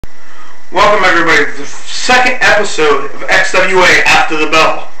Welcome everybody to the second episode of Xwa After The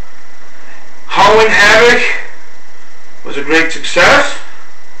Bell. Halloween Havoc was a great success.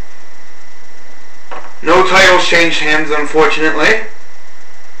 No titles changed hands, unfortunately.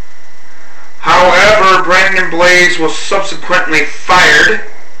 However, Brandon Blaze was subsequently fired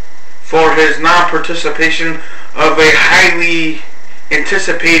for his non-participation of a highly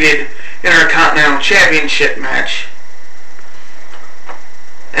anticipated Intercontinental Championship match,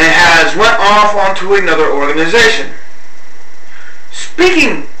 and has went off onto another organization.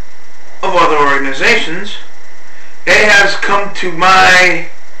 Speaking of other organizations, it has come to my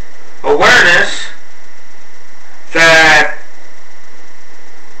awareness that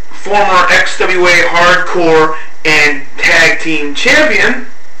former XWA Hardcore and Tag Team Champion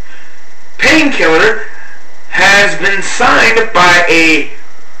Painkiller has been signed by a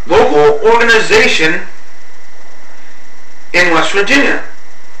local organization in West Virginia.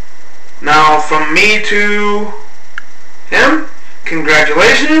 Now, from me to him,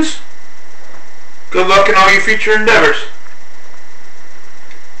 congratulations. Good luck in all your future endeavors.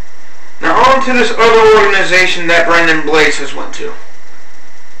 Now on to this other organization that Brandon Blaze has went to.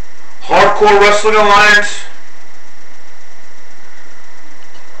 Hardcore Wrestling Alliance.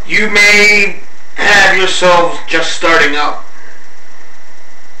 You may have yourselves just starting up,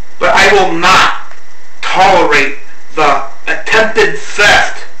 but I will not tolerate the attempted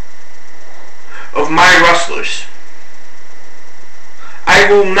theft of my wrestlers. I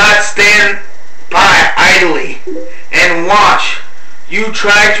will not stand by idly and watch you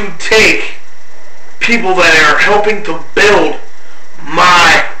try to take people that are helping to build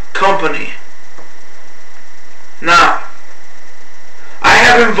my company. Now, I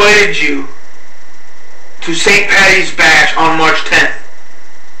have invited you to St. Patty's Bash on March 10th.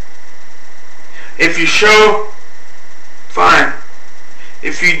 If you show, fine.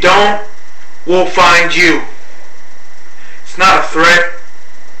 If you don't, we'll find you. It's not a threat,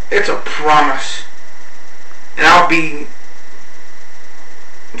 it's a promise. And I'll be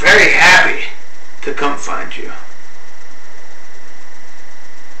very happy to come find you.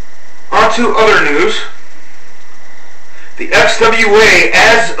 On to other news. The XWA,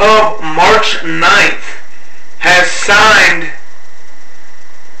 as of March 9th, has signed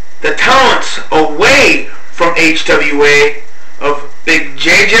the talents away from HWA of Big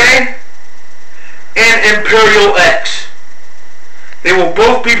JJ and Imperial X. They will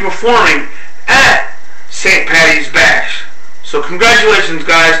both be performing at St. Patty's Bash. So congratulations,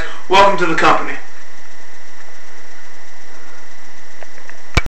 guys. Welcome to the company.